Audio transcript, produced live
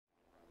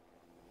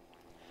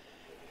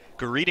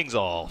Greetings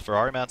all,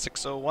 Ferrari Man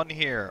 601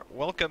 here.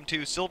 Welcome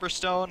to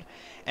Silverstone,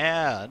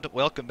 and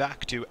welcome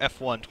back to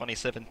F1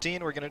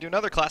 2017. We're going to do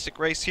another classic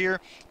race here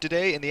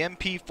today in the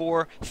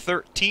MP4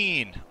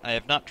 13. I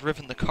have not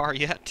driven the car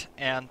yet,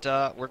 and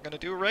we're going to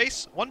do a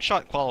race,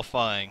 one-shot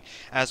qualifying,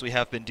 as we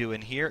have been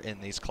doing here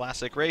in these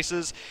classic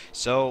races.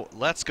 So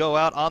let's go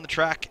out on the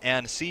track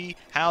and see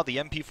how the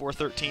MP4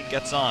 13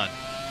 gets on.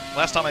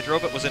 Last time I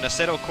drove it was in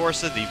Assetto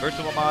Corsa, the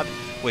Virtua mod,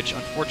 which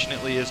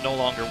unfortunately is no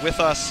longer with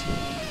us.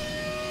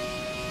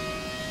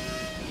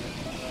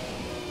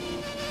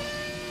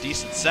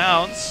 Decent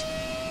sounds.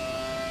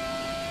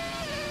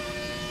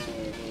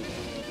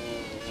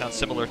 Sounds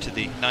similar to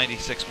the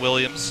 96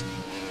 Williams.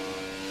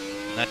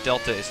 And that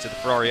Delta is to the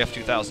Ferrari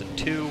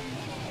F2002.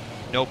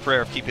 No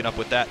prayer of keeping up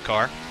with that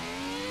car.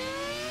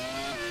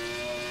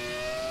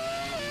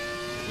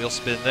 Wheel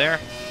spin there,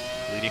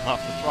 leading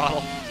off the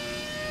throttle.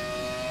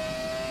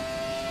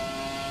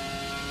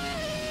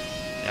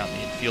 Down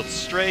the infield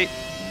straight.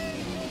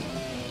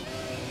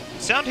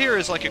 Sound here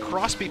is like a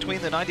cross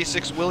between the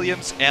 96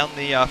 Williams and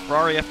the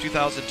Ferrari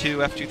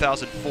F2002,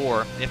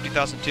 F2004. The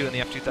F2002 and the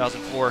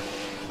F2004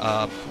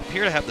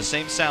 appear to have the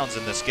same sounds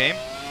in this game,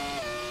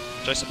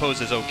 which I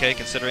suppose is okay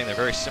considering they're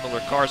very similar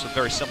cars with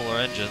very similar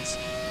engines.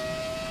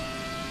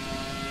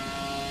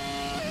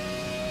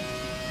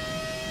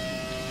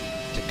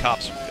 To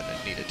cops, we're going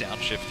to need a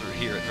downshift through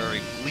here at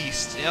very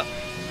least. Yep,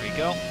 there you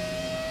go.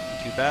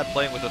 Too bad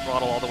playing with the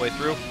throttle all the way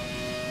through.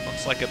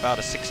 Looks like about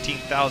a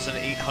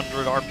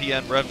 16,800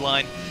 RPM rev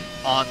line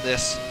on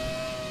this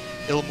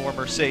Ilmor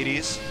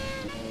Mercedes.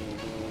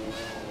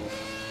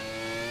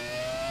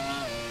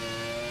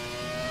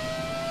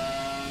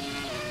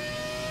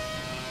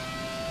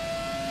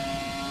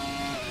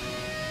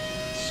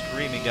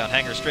 Screaming down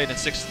hanger straight in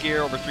 6th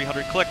gear, over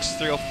 300 clicks,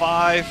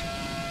 305,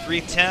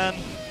 310.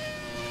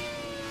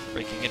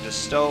 Breaking into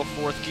stow,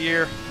 4th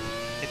gear.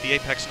 Hit the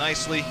apex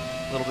nicely.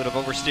 A little bit of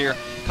oversteer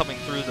coming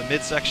through the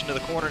midsection of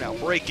the corner, now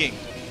braking.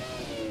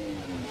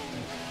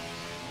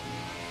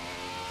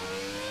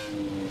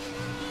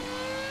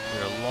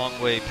 We're a long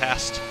way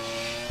past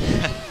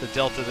the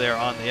Delta there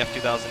on the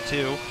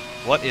F2002.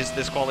 What is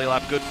this quali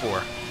lap good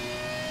for?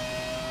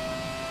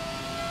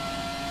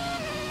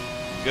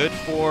 Good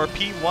for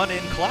P1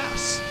 in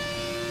class.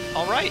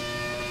 All right.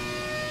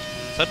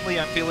 Suddenly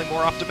I'm feeling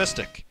more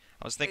optimistic.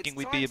 I was thinking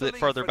we'd be a bit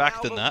farther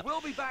back than that,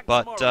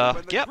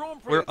 but yeah,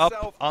 we're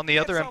up on the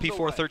other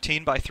MP4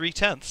 13 by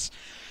 3/10.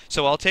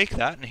 So I'll take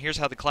that, and here's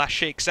how the class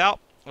shakes out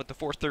with the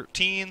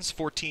 413s,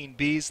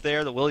 14Bs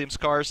there, the Williams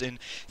cars in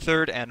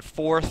 3rd and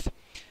 4th.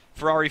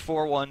 Ferrari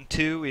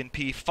 412 in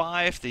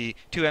P5, the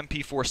two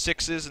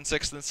MP46s in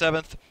 6th and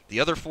 7th,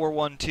 the other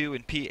 412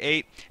 in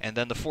P8, and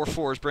then the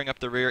 44s bring up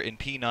the rear in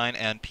P9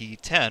 and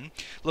P10.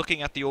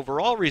 Looking at the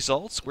overall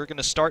results, we're going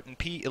to start in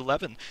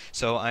P11.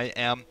 So I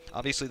am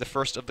obviously the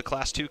first of the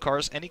Class 2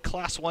 cars. Any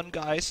Class 1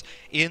 guys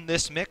in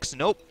this mix?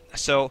 Nope.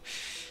 So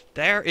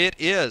there it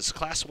is.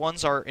 Class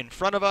 1s are in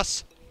front of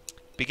us.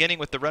 Beginning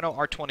with the Renault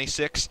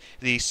R26,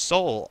 the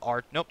sole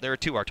nope, there are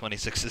two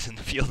R26s in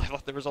the field. I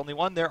thought there was only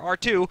one. There are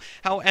two.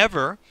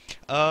 However,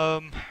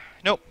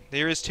 nope,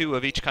 there is two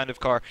of each kind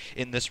of car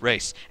in this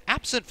race.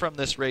 Absent from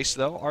this race,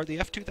 though, are the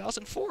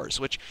F2004s,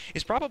 which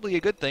is probably a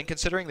good thing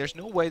considering there's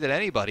no way that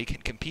anybody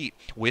can compete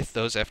with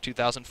those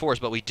F2004s.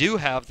 But we do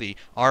have the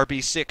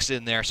RB6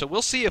 in there, so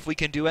we'll see if we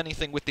can do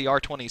anything with the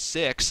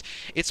R26.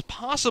 It's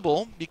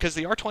possible because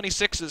the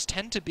R26s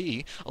tend to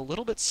be a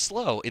little bit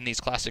slow in these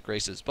classic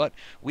races, but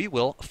we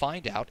will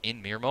find out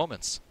in mere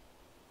moments.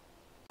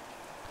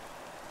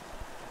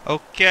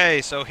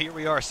 Okay, so here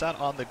we are sat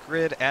on the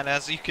grid, and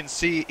as you can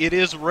see, it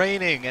is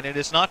raining, and it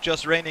is not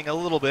just raining a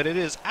little bit, it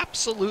is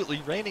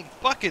absolutely raining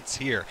buckets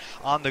here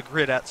on the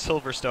grid at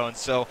Silverstone.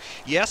 So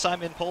yes,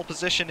 I'm in pole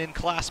position in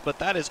class, but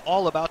that is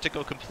all about to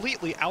go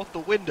completely out the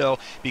window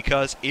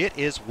because it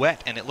is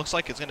wet, and it looks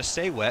like it's going to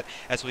stay wet,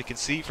 as we can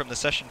see from the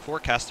session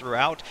forecast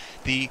throughout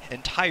the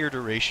entire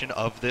duration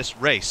of this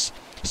race.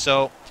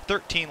 So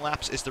 13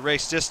 laps is the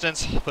race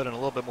distance. Put in a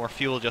little bit more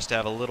fuel just to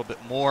have a little bit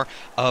more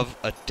of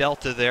a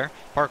delta there.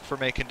 Park for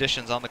May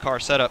conditions on the car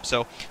setup,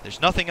 so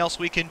there's nothing else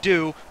we can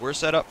do. We're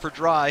set up for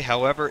dry,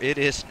 however, it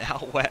is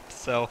now wet.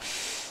 So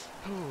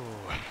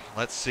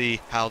let's see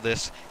how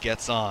this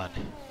gets on.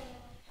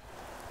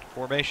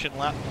 Formation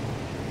lap.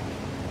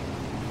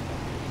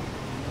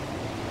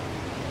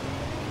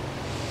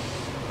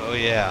 Oh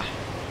yeah.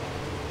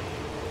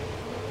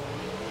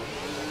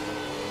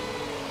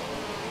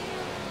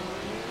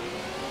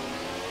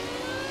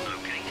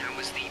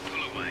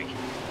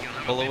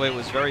 Pull-away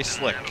was very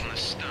slick.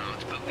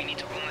 But we need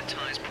to run the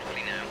tyres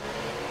properly now.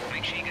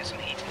 Make sure you get some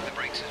heat into the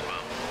brakes as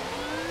well.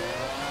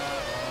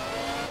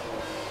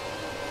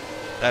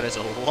 That is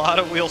a lot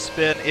of wheel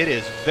spin. It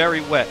is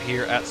very wet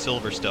here at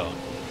Silverstone.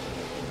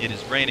 It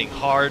is raining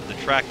hard. The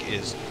track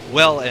is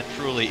well and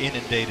truly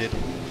inundated.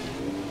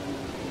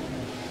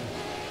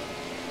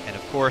 And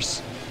of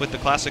course, with the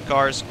classic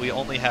cars, we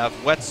only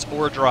have wets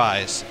or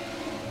dries.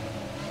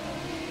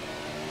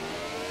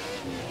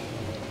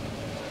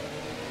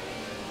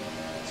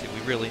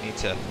 We really need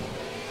to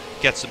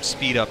get some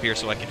speed up here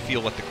so I can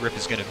feel what the grip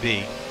is going to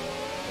be.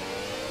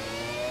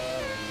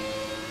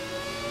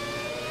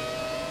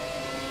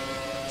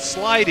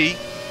 Slidey,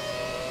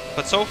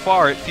 but so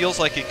far it feels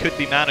like it could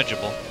be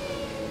manageable.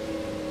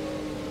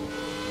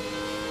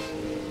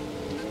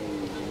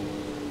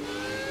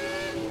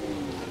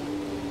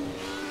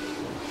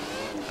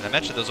 And I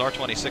mentioned those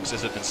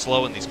R26s have been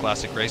slow in these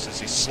classic races.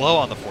 He's slow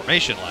on the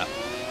formation lap.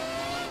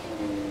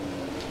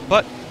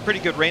 But pretty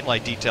good rain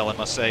light detail, I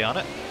must say, on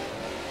it.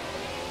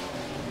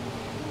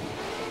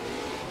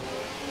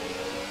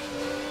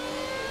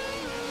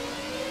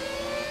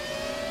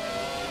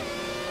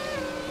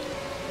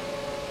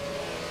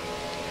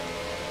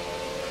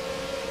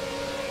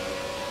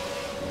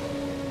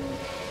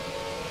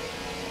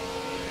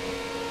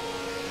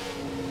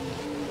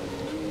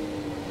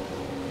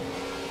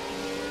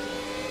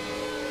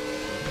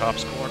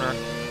 Cops corner.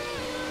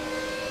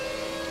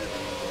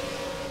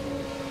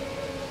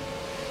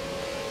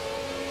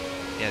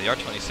 Yeah, the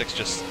R26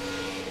 just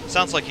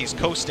sounds like he's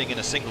coasting in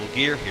a single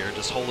gear here,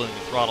 just holding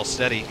the throttle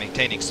steady,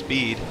 maintaining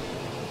speed.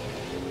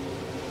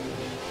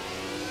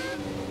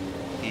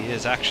 He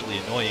is actually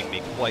annoying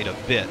me quite a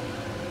bit,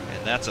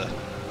 and that's a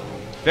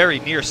very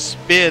near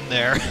spin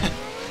there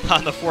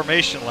on the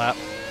formation lap.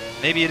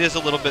 Maybe it is a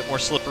little bit more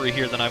slippery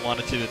here than I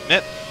wanted to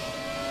admit.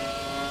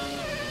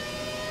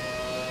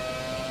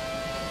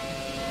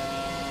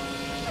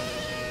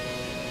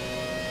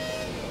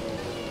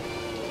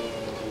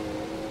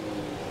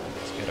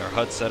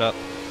 HUD set up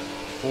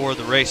for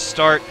the race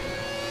start.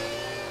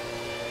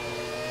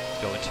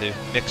 Go into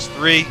mix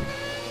 3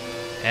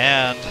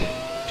 and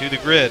to the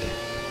grid.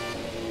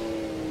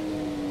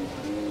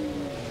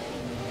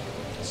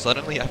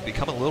 Suddenly I've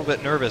become a little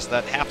bit nervous.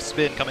 That half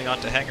spin coming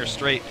onto hanger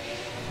straight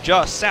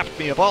just sapped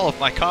me of all of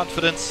my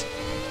confidence.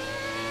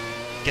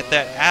 Get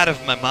that out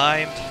of my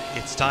mind.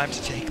 It's time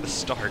to take the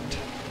start.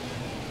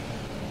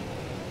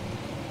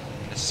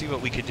 Let's see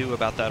what we could do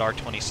about that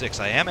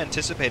R26. I am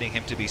anticipating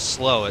him to be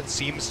slow. It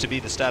seems to be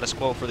the status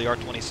quo for the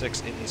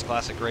R26 in these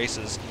classic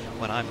races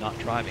when I'm not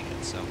driving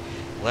it. So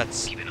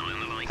let's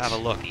have a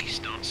look. The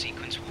start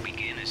sequence will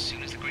begin as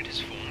soon as the grid is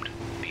formed.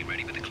 Be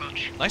ready with the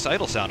clutch. Nice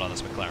idle sound on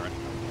this McLaren.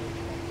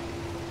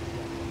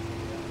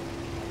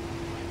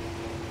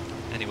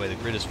 Anyway, the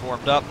grid is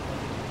formed up.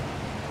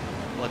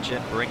 Clutch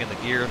in, bringing the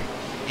gear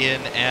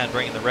in and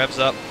bringing the revs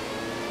up.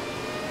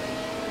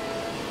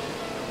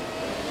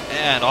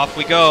 And off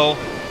we go.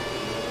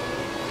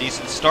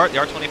 Decent start. The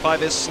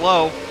R25 is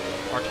slow.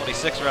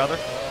 R26 rather.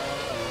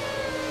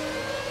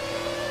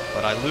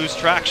 But I lose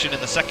traction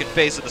in the second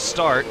phase of the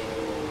start.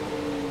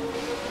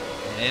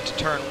 And into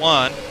turn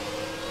 1.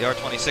 The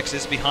R26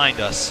 is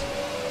behind us.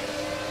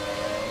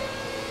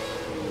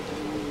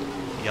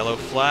 Yellow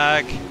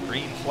flag,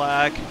 green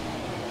flag.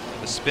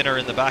 The spinner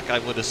in the back, I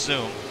would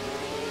assume.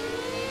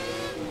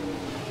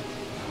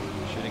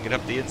 Shooting it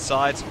up the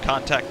inside. Some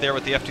contact there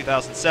with the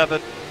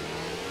F2007.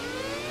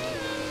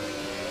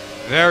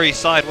 Very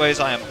sideways.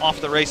 I am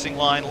off the racing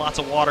line. Lots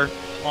of water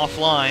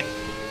offline.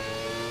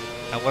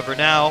 However,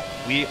 now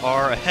we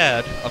are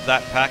ahead of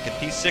that pack in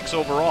P6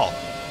 overall.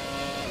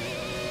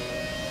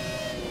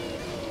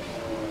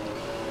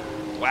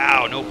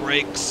 Wow, no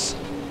brakes.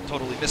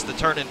 Totally missed the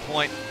turn-in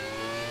point.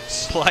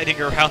 Sliding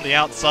around the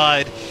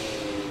outside.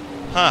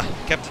 Huh,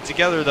 kept it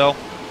together though.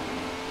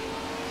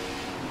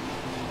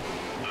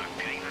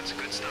 Okay, that's a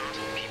good start.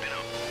 Keep it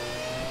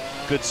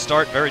up. Good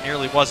start, very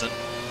nearly wasn't.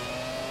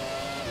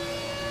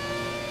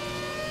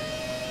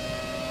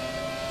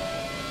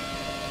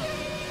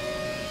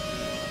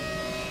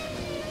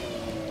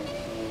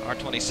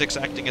 R26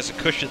 acting as a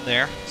cushion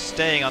there,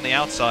 staying on the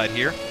outside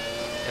here.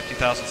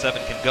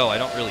 F2007 can go, I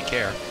don't really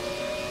care.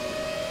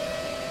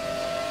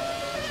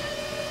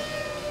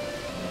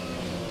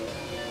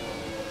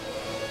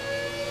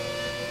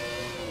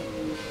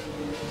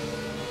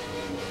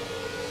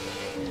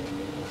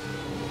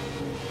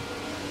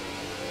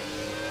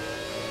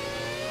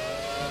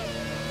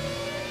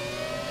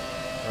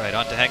 Right,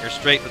 onto hanger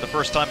straight for the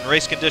first time in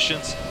race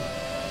conditions.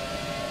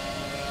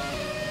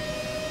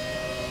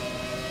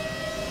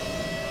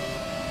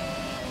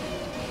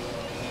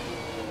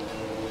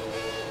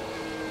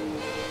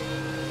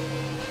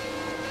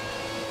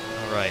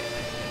 All right.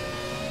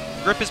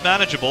 Grip is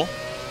manageable.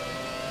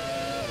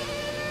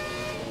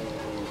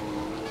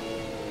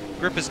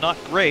 Grip is not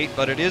great,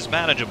 but it is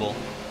manageable.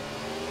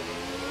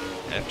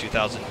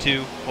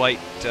 F2002 quite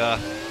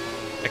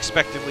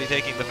expectedly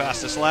taking the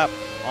fastest lap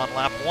on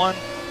lap 1.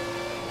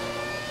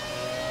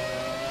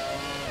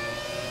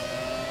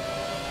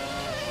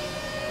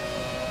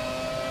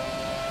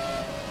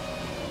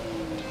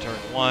 Turn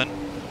 1.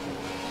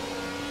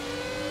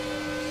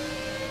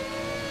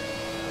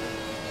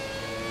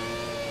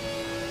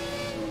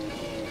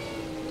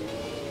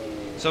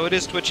 So it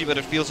is twitchy, but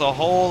it feels a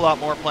whole lot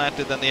more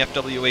planted than the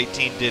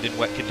FW18 did in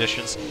wet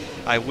conditions.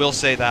 I will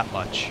say that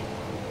much.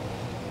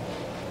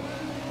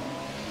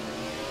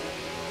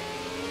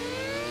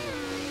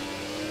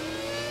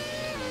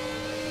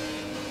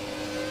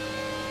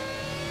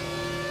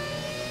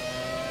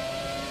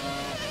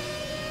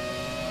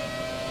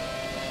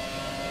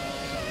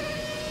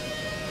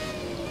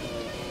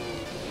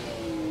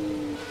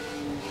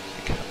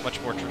 Much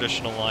more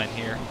traditional line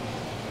here.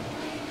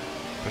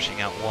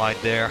 Pushing out wide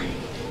there.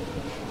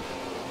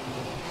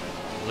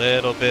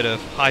 Little bit of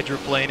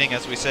hydroplaning,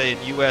 as we say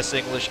in US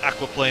English,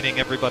 aquaplaning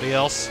everybody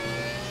else.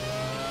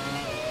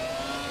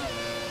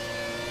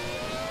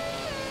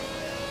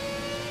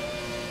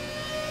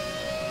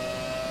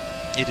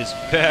 It is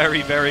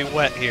very, very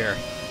wet here.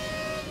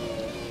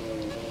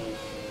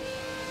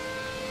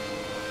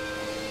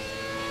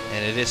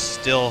 And it is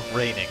still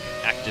raining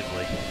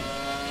actively.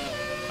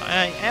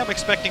 I am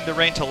expecting the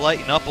rain to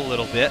lighten up a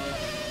little bit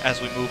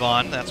as we move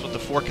on. That's what the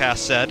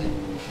forecast said.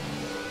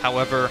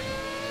 However,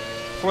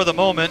 for the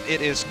moment,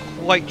 it is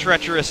quite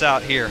treacherous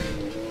out here.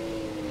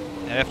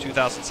 And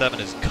F2007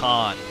 is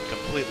gone,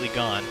 completely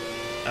gone.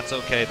 That's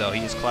okay though,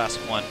 he is Class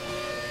 1.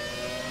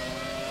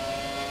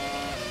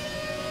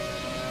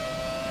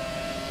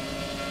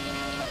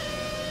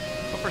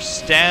 Go for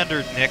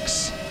standard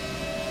Mix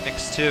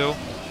 2.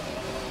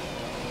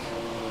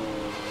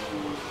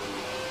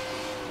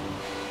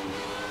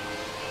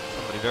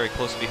 Somebody very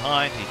close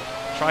behind. He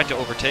tried to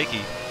overtake,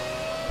 he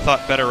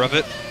thought better of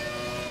it.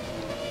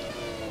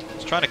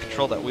 Trying to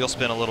control that wheel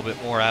spin a little bit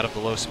more out of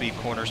the low speed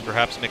corners.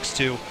 Perhaps Mix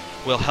 2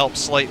 will help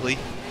slightly.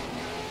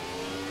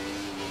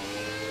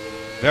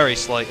 Very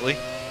slightly.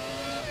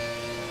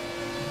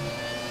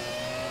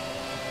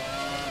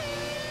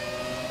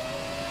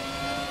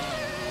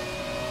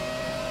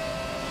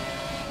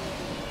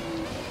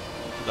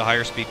 The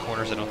higher speed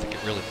corners, I don't think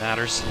it really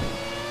matters.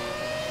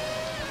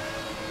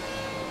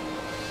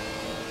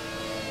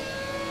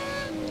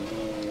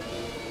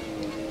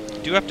 I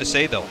do have to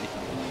say though, I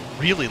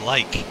really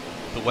like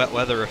the wet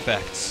weather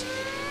effects.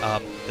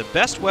 The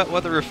best wet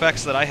weather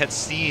effects that I had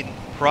seen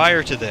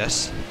prior to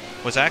this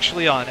was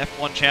actually on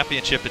F1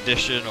 Championship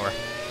Edition or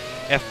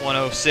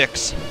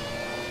F106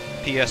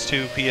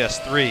 PS2,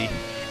 PS3,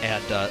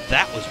 and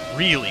that was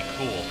really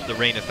cool, the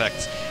rain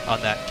effects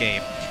on that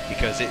game,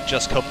 because it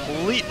just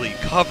completely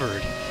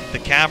covered the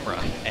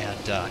camera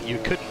and you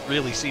couldn't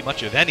really see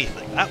much of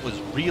anything. That was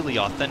really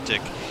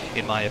authentic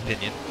in my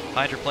opinion.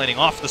 Hydroplaning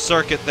off the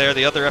circuit there,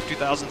 the other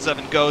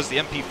F2007 goes, the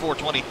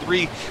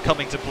MP423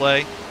 coming to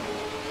play,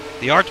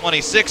 the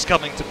R26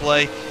 coming to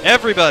play.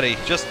 Everybody,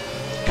 just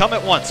come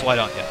at once, why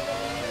don't you?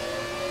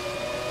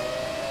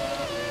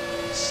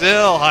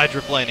 Still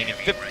hydroplaning in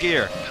 5th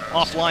gear,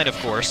 offline of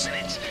course.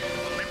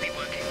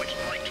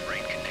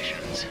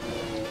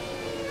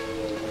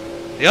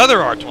 The other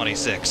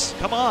R26,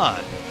 come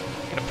on.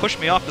 Gonna push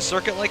me off the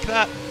circuit like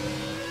that?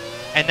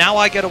 And now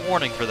I get a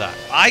warning for that.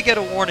 I get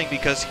a warning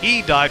because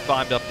he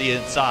dive-bombed up the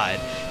inside,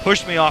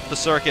 pushed me off the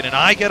circuit, and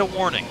I get a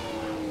warning.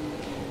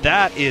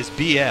 That is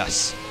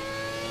BS.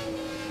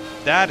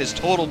 That is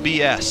total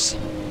BS.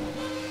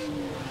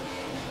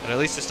 But at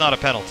least it's not a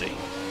penalty.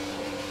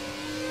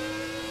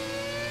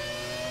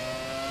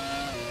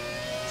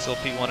 Still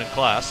P1 in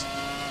class.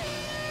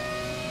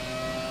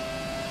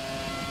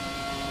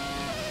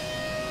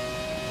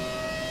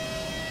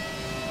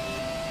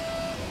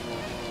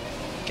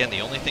 Again,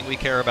 the only thing we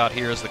care about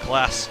here is the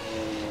class.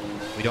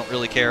 We don't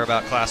really care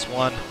about Class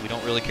 1. We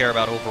don't really care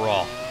about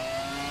overall.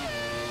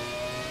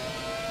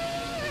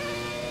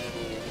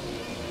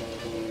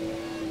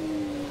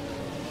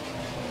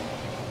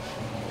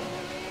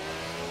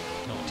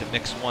 Going to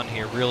Mix 1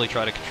 here, really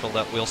try to control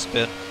that wheel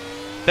spin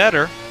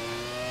better.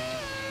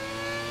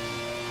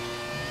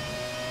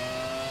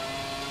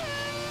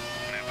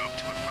 Move up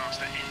to a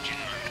faster engine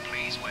mode,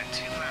 please. We're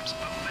 2 laps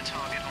over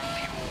target on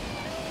fuel.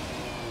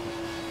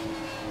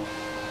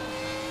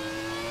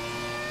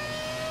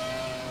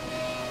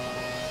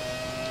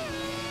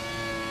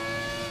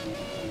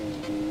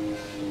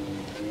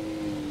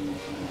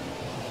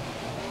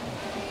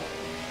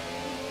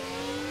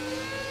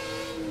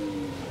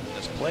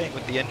 Playing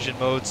with the engine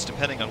modes,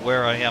 depending on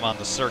where I am on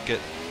the circuit,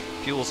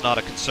 fuel's not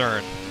a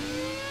concern.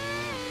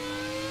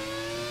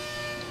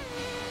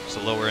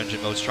 So lower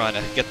engine mode's trying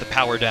to get the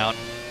power down.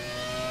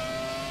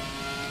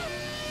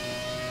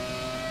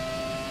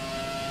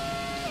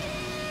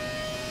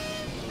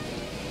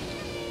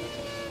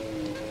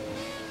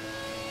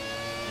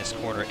 This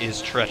corner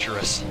is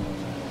treacherous.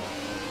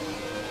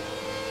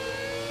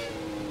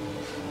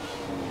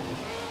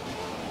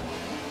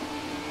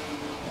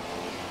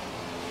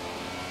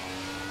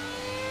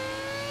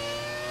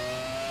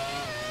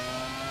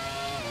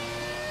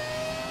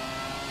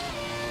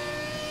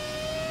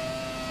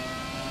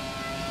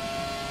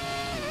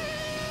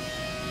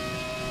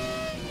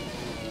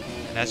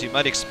 And as you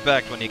might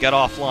expect, when you get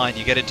offline,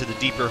 you get into the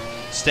deeper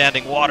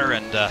standing water,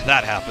 and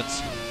that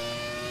happens.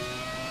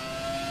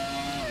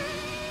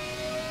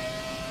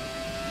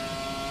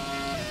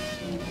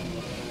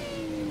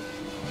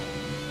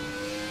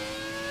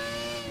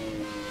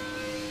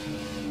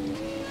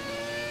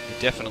 You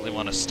definitely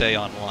want to stay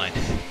online,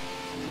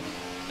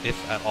 if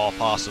at all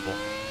possible.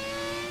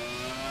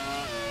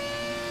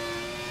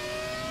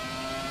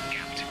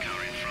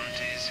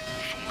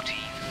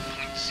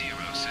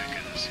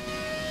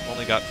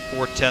 Only got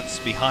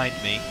 4/10 behind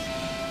me.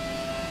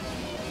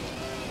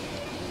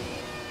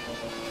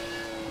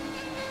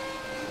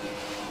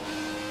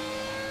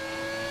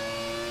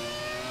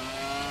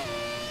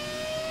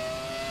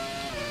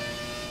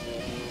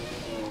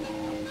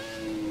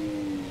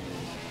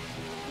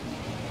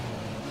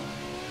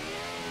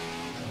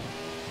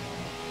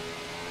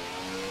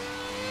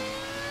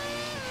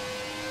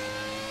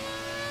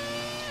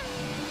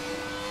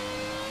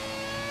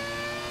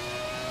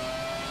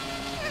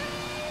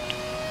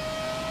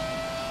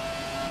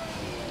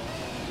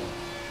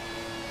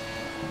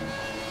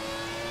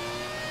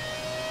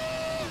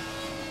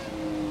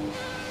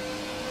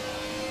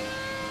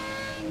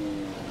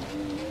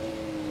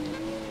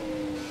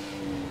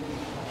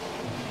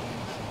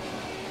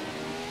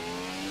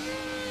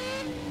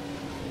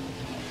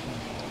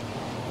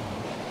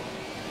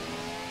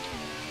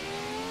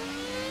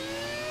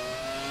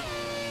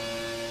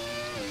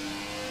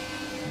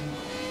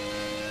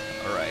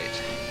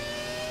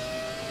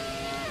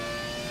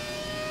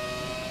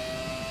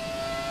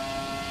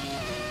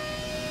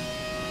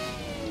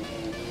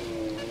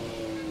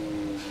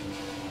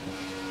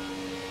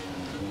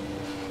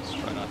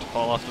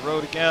 Fall off the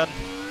road again.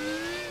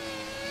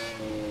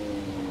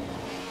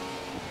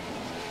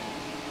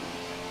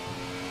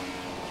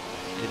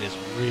 It is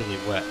really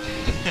wet.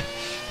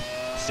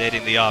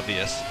 Stating the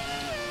obvious.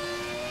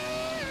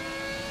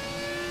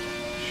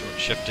 Short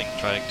shifting,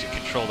 trying to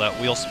control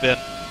that wheel spin.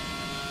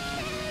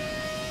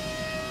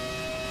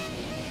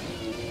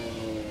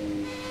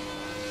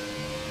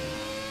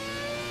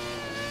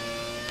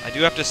 I do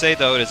have to say,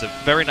 though, it is a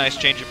very nice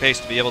change of pace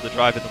to be able to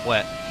drive in the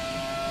wet.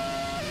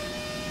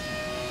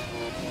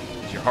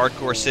 Your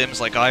hardcore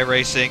sims like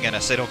iRacing and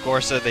Assetto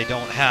Corsa, they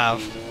don't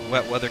have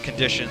wet weather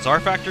conditions.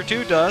 R-Factor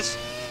 2 does,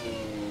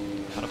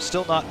 but I'm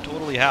still not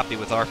totally happy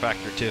with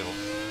R-Factor 2.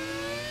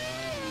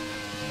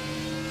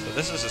 So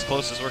this is as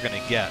close as we're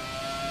going to get.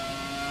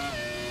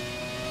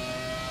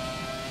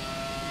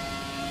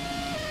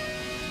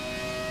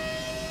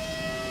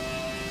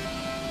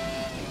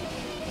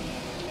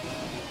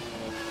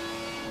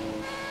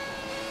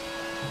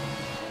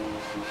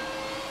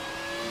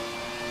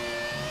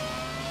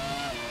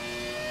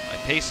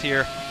 Pace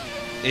here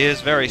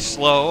is very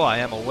slow, I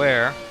am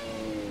aware.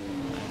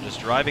 I'm just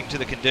driving to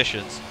the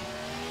conditions.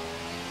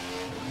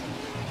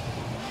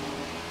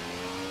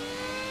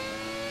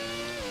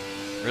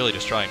 Really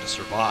just trying to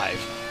survive.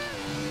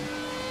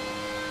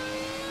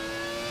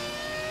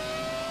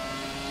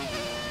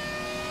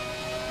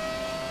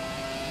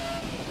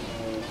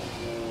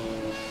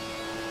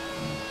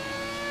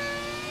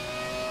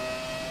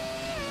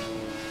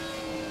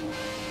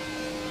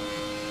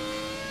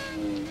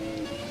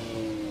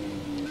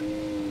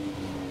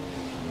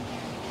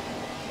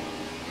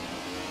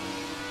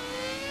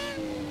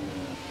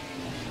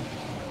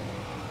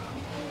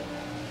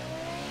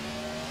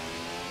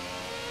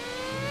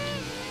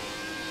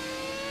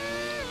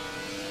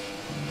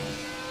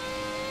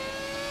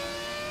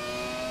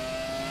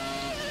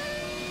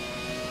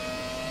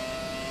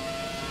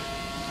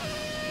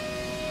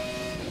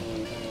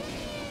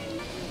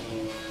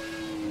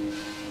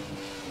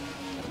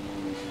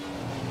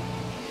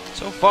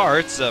 So far,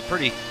 it's a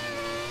pretty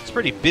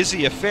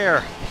busy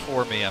affair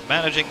for me. I'm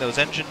managing those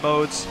engine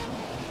modes.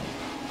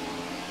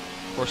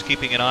 Of course,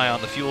 keeping an eye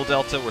on the fuel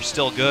delta. We're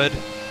still good.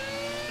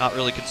 Not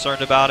really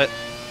concerned about it.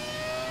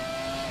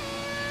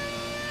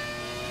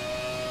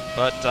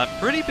 But I'm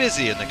pretty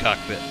busy in the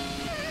cockpit.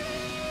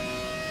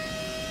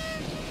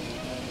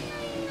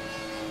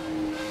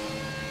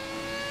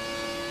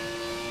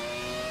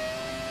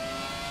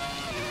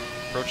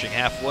 Approaching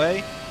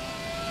halfway.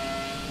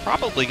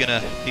 Probably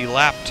gonna be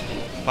lapped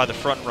by the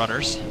front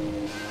runners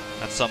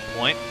at some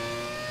point.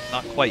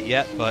 Not quite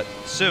yet, but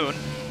soon.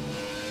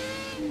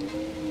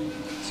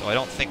 So I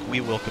don't think we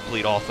will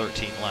complete all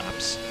 13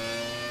 laps.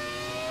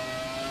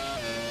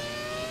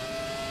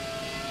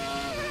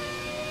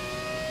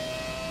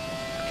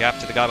 Our gap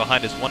to the guy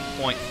behind is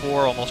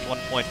 1.4, almost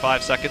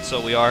 1.5 seconds,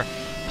 so we are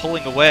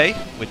pulling away,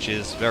 which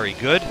is very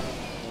good.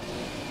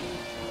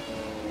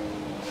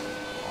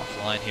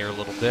 Offline here a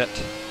little bit.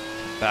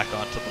 Back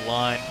onto the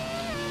line.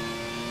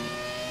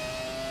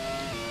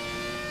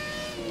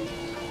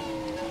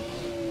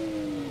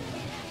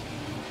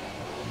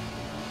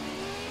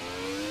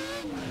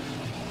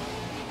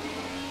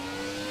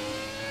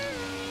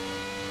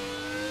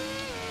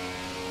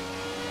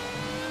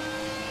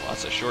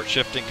 Lots of short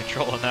shifting,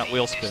 control on that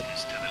wheel spin.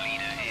 Distance to the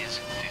leader is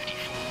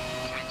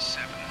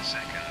 54.7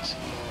 seconds.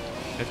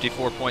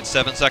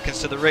 54.7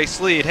 seconds to the race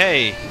lead.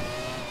 Hey,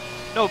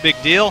 no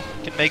big deal.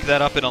 Can make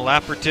that up in a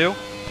lap or two.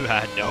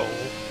 No.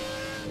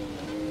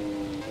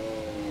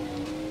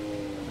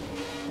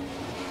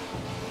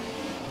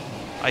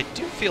 I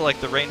do feel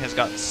like the rain has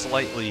gotten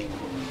slightly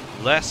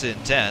less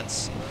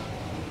intense.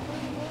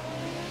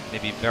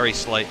 Maybe very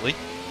slightly.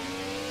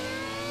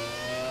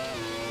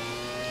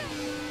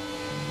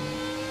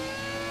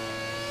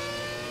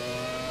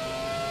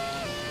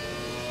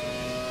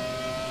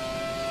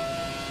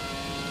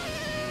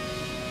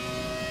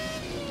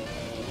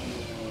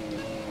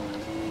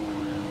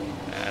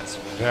 That's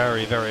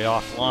very, very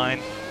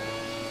offline.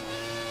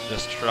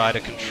 Just try to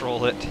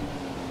control it.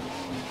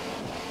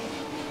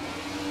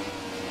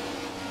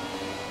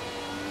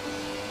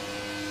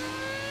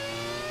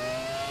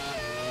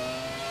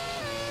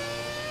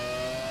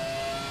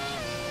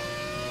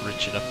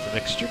 Richen up the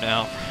mixture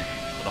now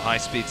for the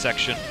high-speed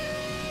section.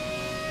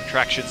 The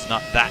traction's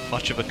not that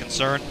much of a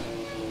concern.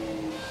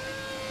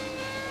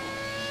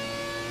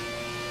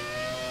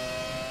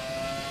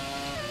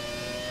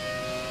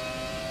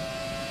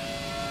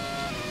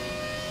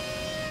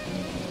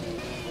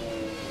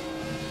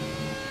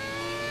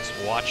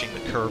 Just watching the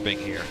curbing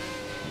here.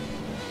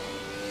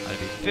 I'd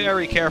be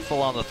very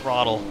careful on the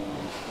throttle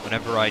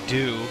whenever I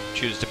do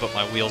choose to put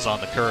my wheels on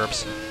the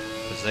curbs,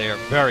 because they are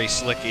very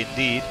slick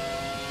indeed.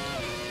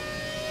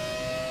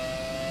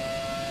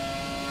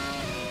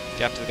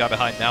 Gap to the guy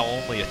behind now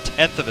only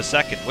 1/10 of a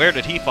second. Where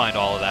did he find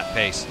all of that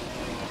pace?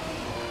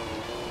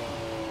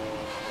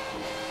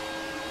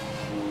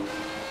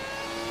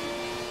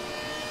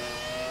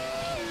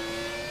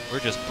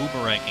 We're just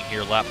boomeranging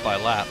here lap by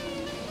lap.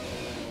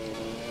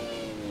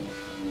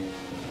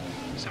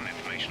 Some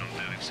information on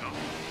Lewis off.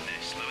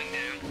 They're slowing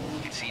down.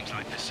 It seems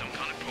like there's some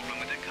kind of problem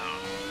with their car.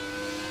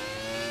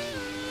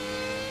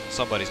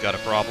 Somebody's got a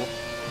problem.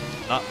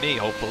 Not me,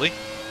 hopefully.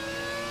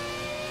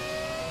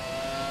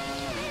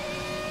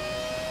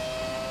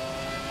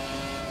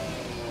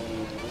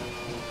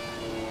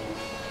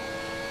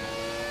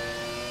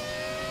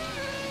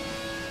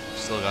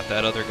 Still got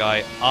that other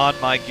guy on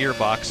my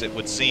gearbox, it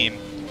would seem.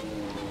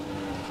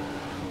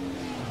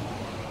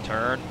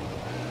 Turn.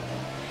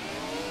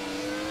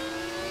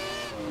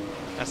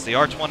 That's the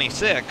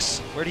R26.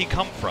 Where'd he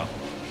come from?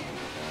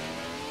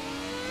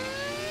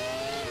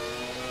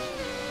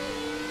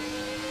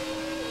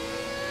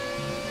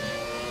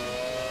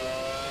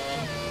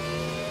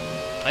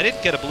 I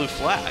didn't get a blue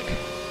flag.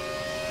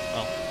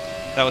 Well,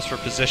 that was for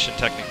position,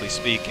 technically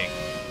speaking.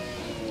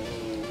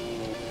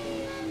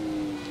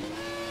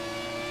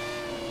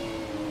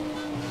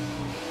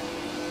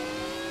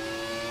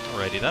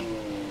 Alrighty then.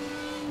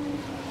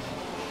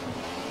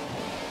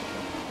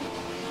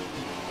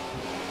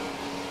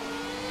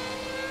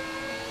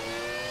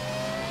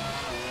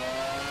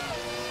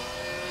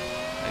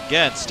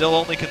 Again, still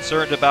only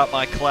concerned about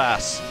my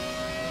class.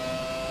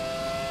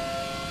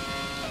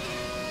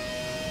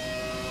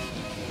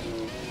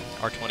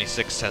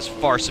 R26 has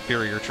far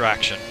superior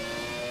traction.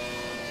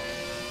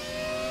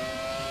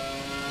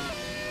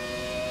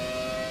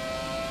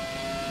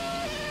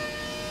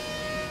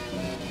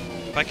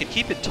 If I could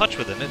keep in touch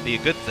with him, it'd be a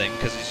good thing,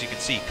 because as you can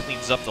see, he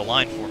cleans up the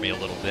line for me a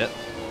little bit,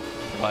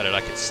 provided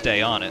I could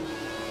stay on it.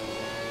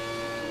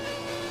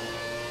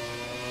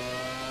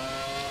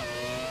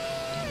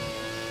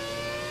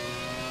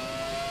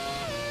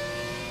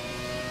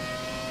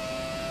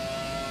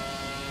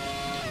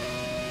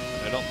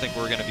 I don't think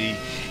we're going to be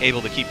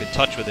able to keep in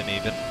touch with him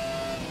even.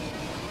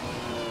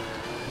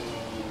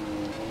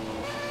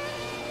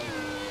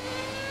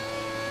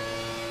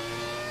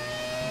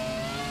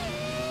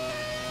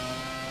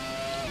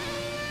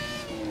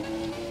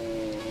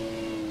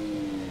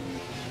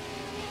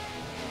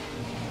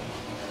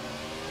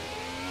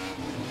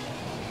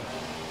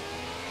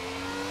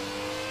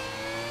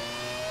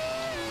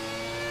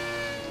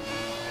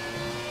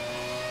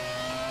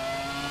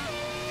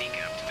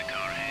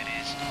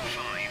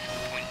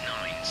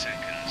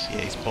 Yeah,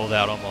 he's pulled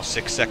out almost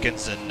 6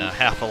 seconds and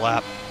half a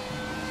lap.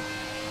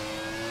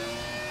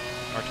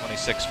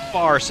 R26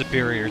 far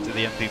superior to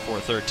the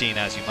MP413,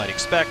 as you might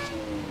expect.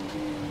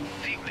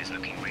 Fuel is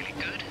looking really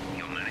good.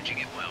 You're managing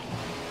it well.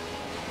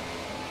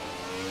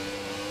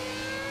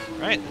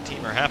 Right, the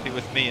team are happy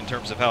with me in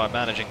terms of how I'm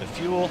managing the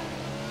fuel.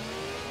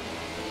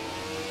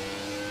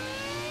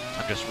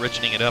 I'm just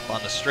rigidening it up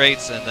on the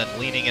straights and then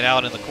leaning it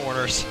out in the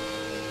corners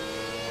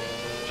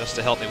just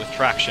to help me with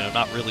traction. I'm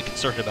not really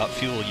concerned about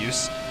fuel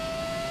use.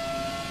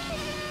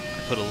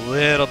 Put a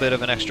little bit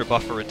of an extra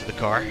buffer into the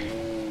car.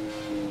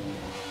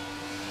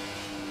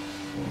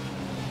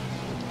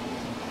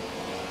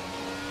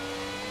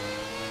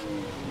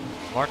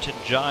 Martin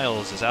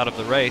Giles is out of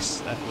the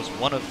race. That was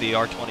one of the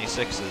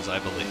R26s, I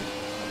believe.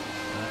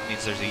 That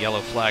means there's a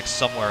yellow flag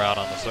somewhere out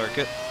on the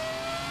circuit.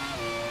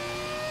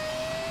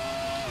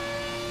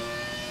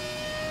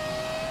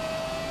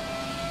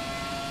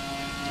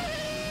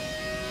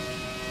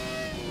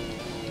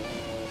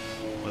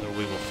 Whether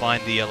we will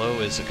find the yellow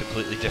is a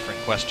completely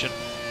different question.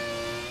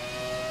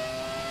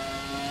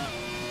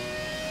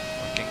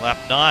 Working lap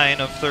 9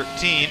 of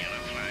 13.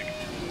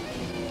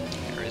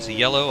 There is a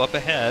yellow up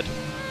ahead.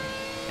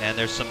 And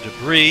there's some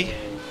debris.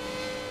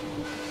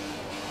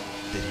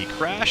 Did he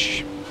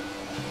crash?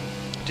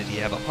 Did he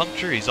have a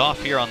puncture? He's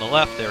off here on the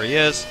left. There he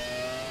is.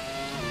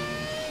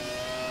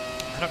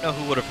 I don't know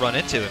who would have run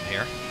into him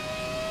here.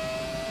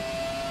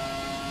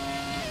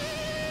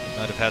 He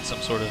might have had some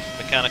sort of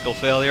mechanical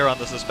failure on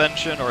the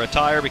suspension or a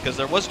tire, because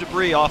there was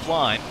debris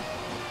offline.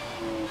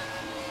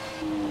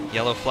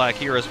 Yellow flag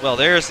here as well.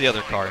 There's the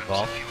other car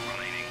involved.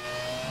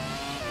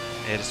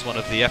 It is one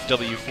of the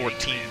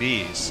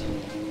FW14Bs.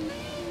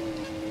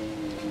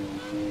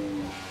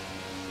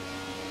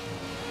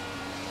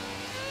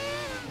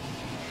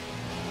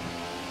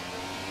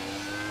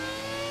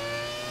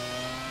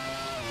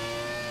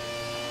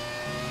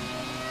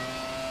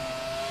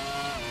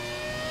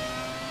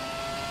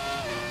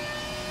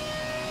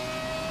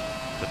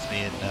 Puts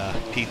me in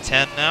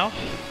P10 now,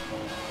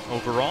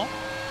 overall.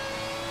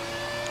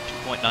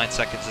 2.9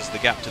 seconds is the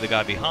gap to the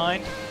guy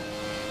behind.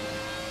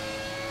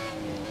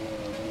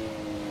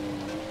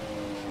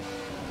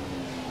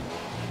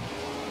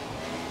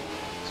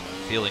 So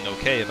I'm feeling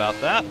okay about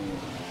that.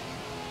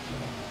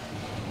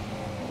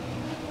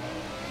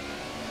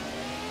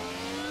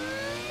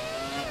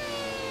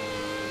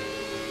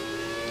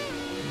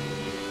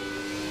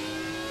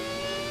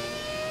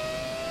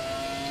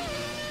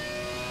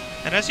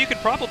 And as you can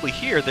probably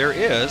hear, there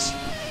is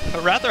a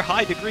rather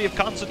high degree of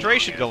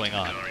concentration going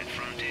on.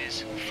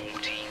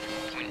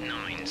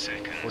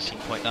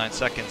 14.9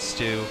 seconds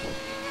to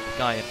the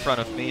guy in front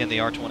of me in the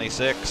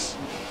R26. So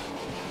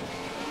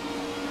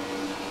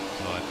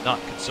I'm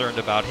not concerned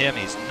about him.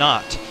 He's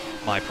not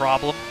my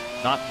problem.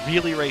 Not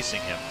really racing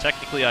him.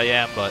 Technically I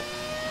am, but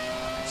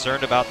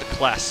concerned about the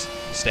class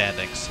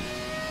standings.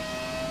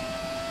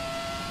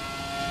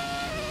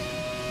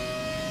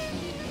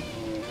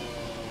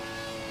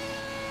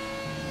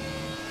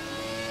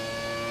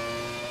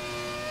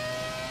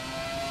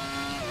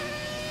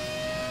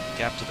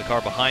 Gap to the car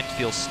behind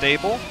feels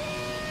stable.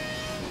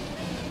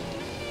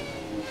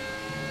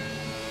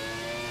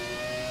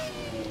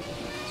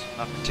 So I'm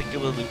not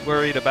particularly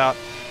worried about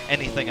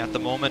anything at the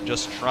moment,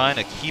 just trying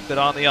to keep it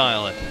on the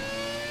island.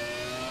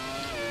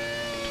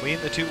 Between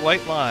the two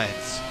white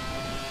lines.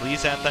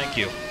 Please and thank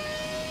you.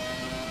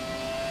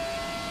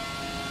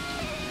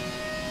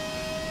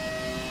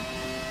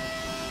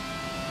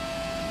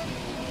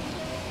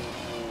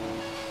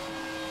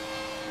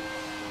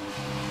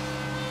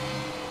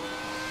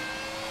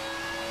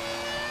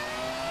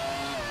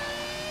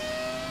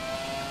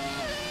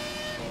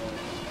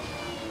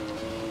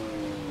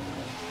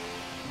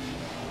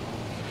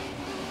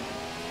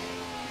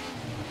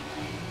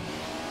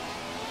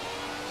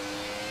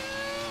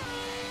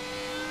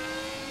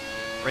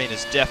 Rain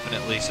has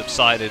definitely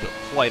subsided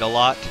quite a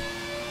lot.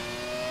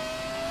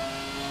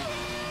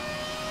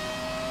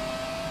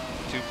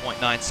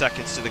 2.9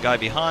 seconds to the guy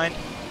behind.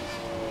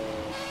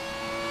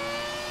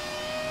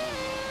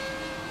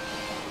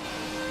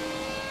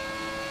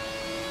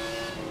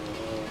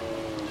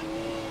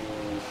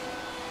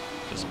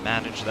 Just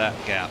manage that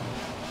gap.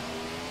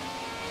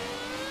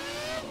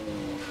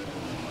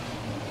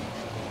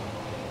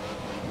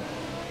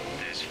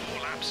 There's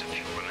 4 laps of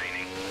fuel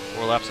remaining.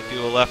 4 laps of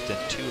fuel left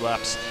and 2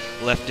 laps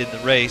left in the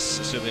race,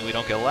 assuming we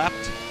don't get lapped.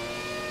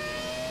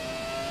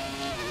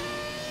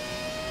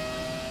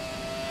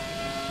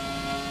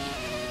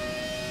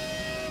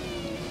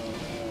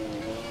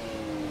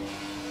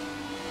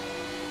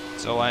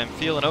 So I'm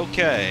feeling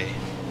okay.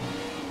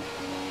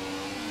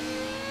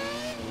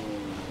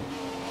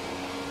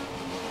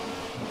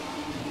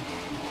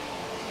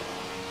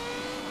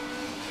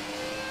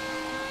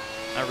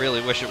 I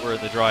really wish it were in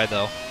the dry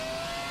though.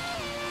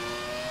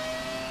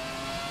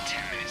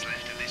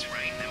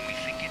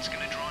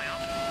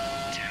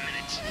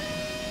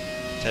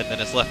 10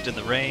 minutes left in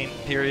the rain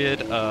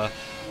period. I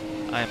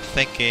am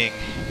thinking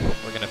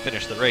we're going to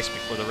finish the race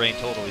before the rain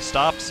totally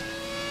stops.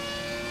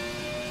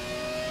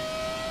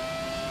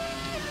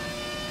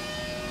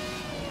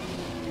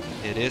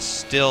 It is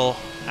still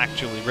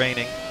actually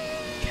raining.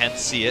 You can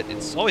see it.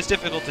 It's always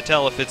difficult to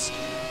tell if it's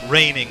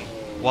raining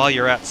while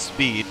you're at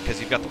speed because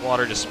you've got the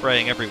water just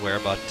spraying everywhere,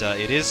 but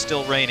it is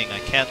still raining. I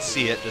can't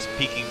see it, just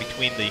peeking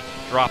between the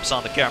drops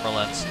on the camera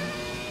lens.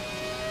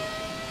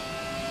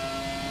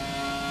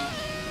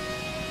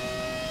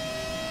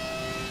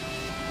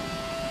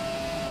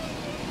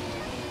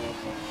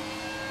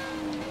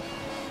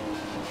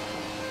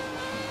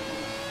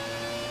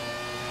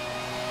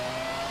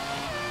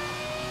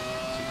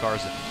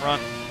 Cars in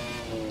front.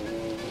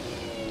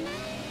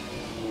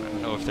 I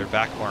don't know if they're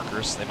back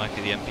markers. They might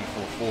be the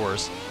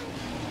MP44s.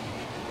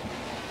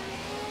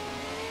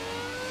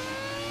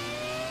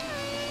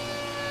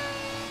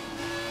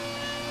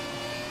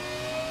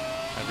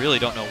 I really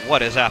don't know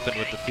what has happened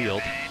with the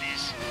field.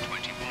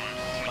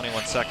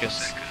 21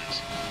 seconds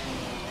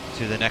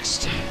to the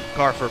next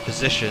car for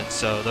position,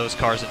 so those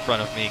cars in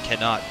front of me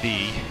cannot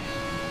be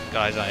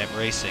guys I am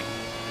racing.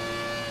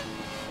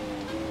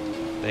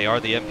 They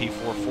are the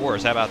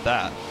MP44s. How about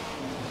that?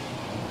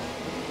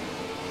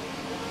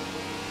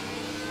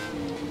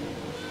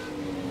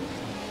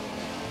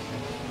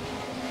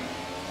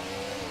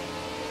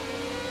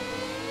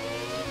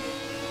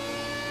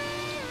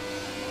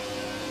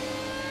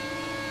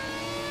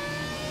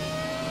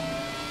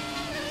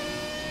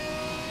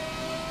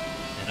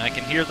 And I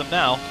can hear them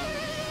now.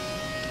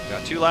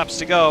 Got 2 laps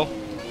to go.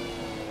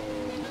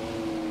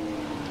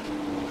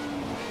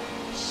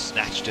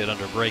 Snatched it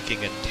under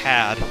braking and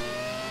tad.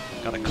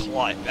 Gotta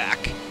claw it back.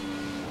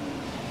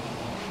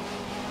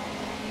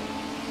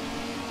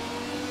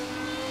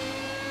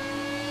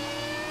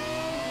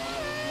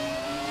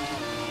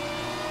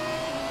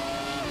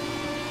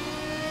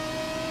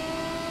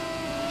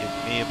 Give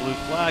me a blue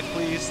flag,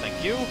 please.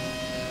 Thank you.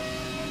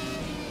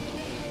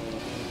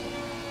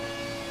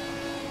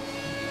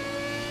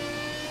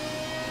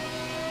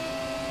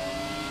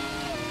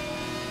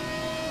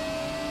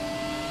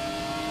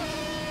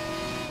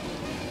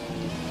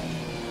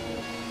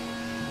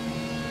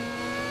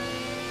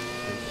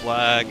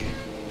 Flag.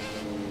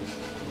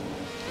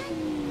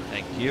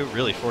 Thank you.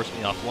 Really forced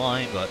me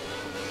offline, but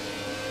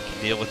I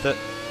can deal with it.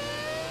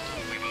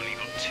 We've only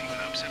got 2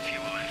 laps of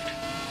fuel left.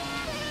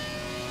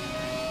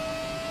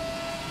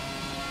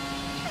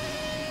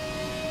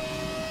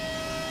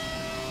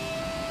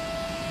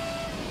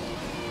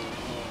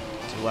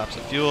 2 laps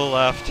of fuel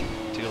left.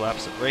 2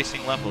 laps of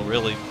racing left. Well,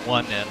 really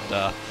 1 and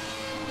I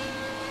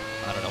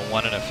don't know,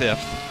 1 1/5.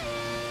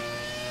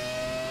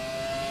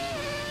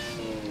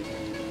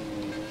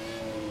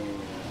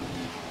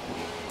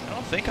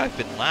 I think I've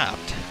been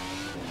lapped,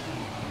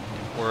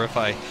 or if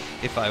I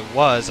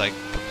was, I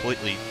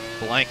completely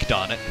blanked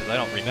on it because I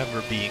don't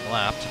remember being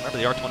lapped. Remember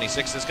the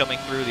R26 is coming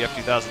through, the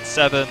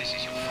F2007. This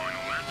is your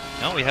final lap.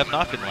 No, we have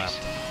not been lapped.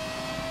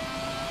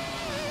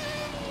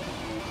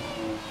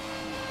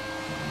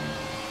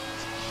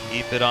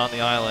 Keep it on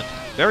the island.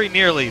 Very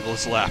nearly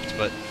was lapped,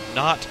 but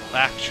not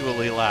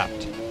actually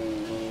lapped.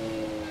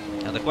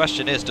 Now the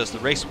question is, does the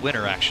race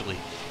winner actually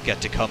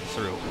get to come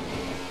through?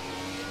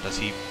 Does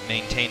he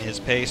maintain his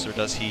pace, or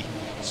does he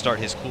start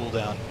his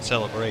cooldown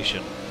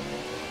celebration?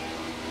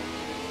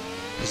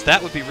 Because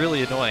that would be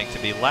really annoying,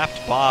 to be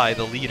lapped by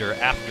the leader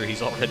after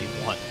he's already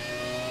won.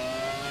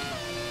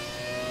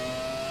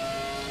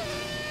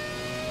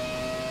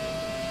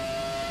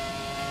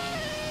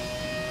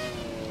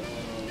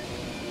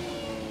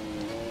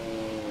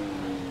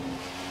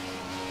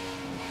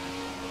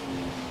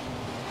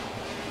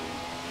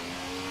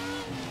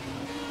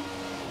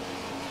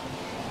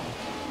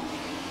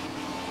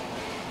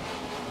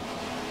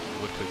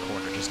 Woodcote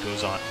Corner just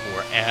goes on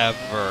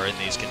forever in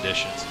these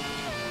conditions.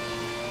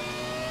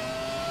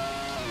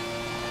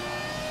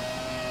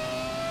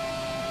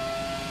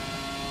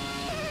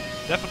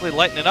 Definitely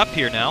lightening up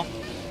here now.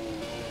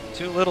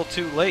 Too little,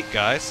 too late,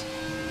 guys.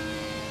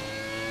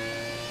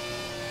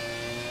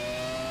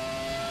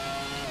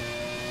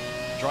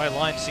 Dry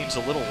line seems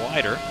a little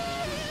wider.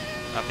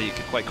 Not that you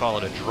could quite call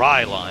it a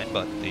dry line,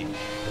 but the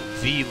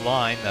V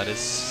line that is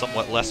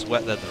somewhat less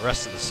wet than the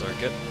rest of the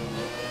circuit.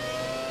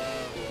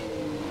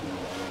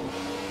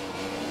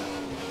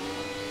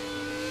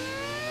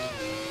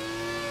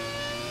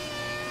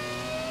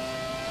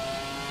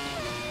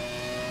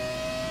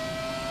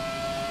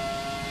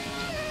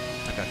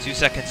 I've got 2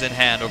 seconds in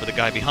hand over the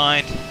guy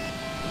behind.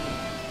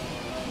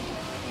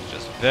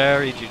 Just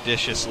very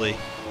judiciously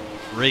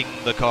bring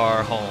the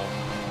car home.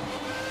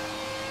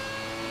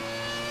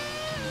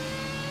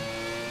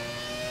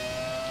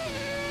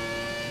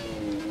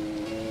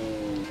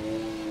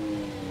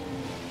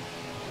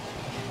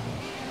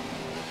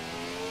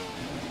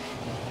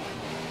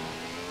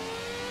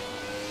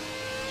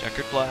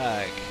 Checkered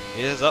flag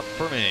is up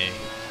for me.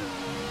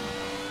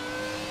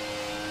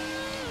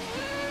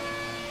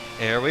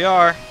 Here we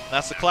are.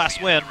 That's the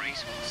class win.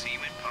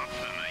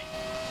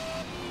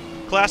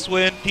 Class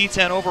win,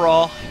 P10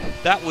 overall.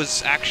 That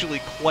was actually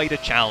quite a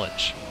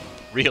challenge.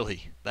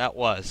 Really, that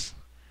was.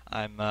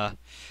 I'm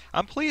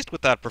pleased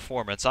with that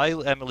performance. I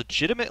am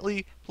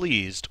legitimately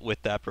pleased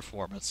with that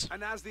performance.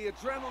 And as the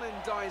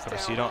adrenaline dies of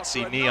course, down, you don't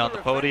see me on the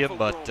podium,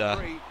 but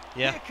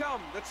yeah. Here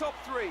come the top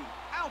three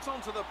out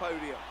onto the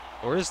podium.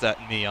 Or is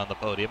that me on the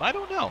podium? I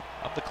don't know.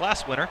 I'm the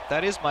class winner.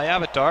 That is my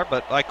avatar,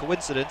 but by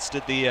coincidence,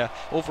 did the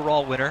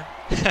overall winner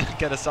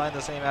get assigned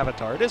the same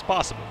avatar? It is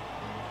possible.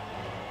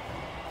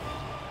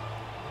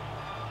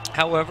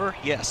 However,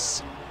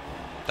 yes,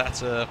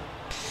 that's an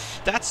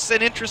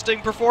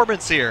interesting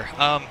performance here.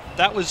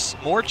 That was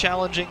more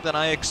challenging than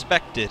I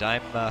expected.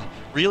 I'm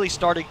really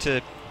starting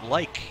to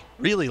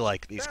really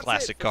like these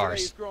classic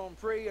cars.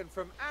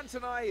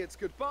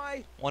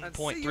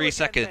 1.3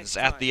 seconds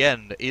at the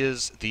end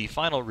is the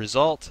final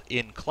result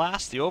in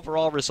class, the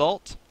overall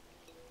result.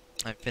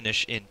 I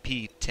finish in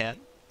P10.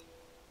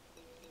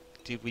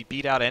 Did we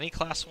beat out any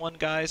Class 1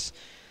 guys?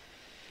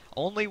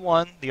 Only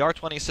one, the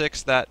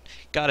R26, that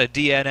got a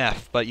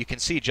DNF, but you can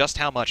see just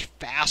how much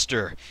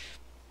faster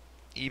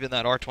even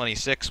that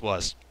R26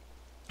 was.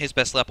 His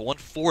best lap of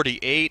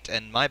 148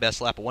 and my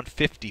best lap of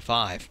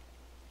 155.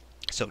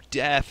 So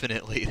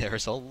definitely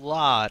there's a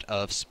lot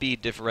of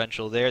speed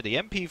differential there. The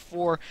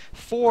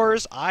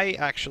MP4-4s, I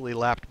actually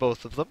lapped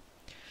both of them.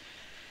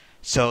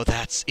 So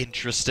that's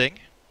interesting.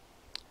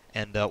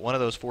 And one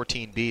of those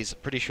 14Bs,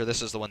 I'm pretty sure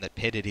this is the one that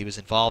pitted. He was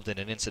involved in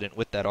an incident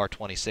with that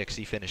R26.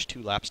 He finished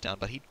 2 laps down,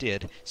 but he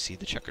did see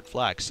the checkered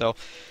flag. So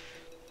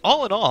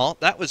all in all,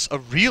 that was a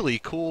really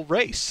cool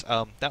race.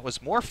 That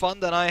was more fun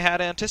than I had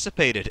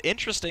anticipated.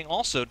 Interesting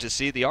also to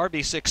see the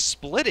RB6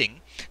 splitting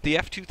the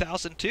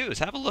F2002s.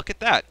 Have a look at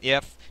that. The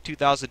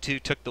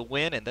F2002 took the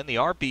win, and then the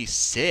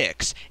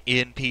RB6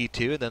 in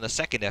P2, and then the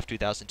second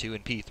F2002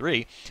 in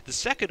P3. The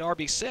second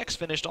RB6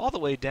 finished all the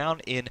way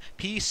down in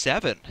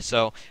P7.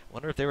 So I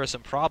wonder if there were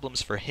some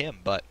problems for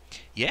him. But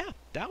yeah,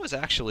 that was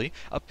actually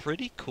a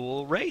pretty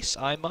cool race,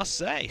 I must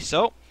say.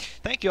 So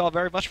thank you all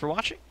very much for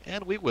watching,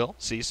 and we will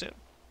see you soon.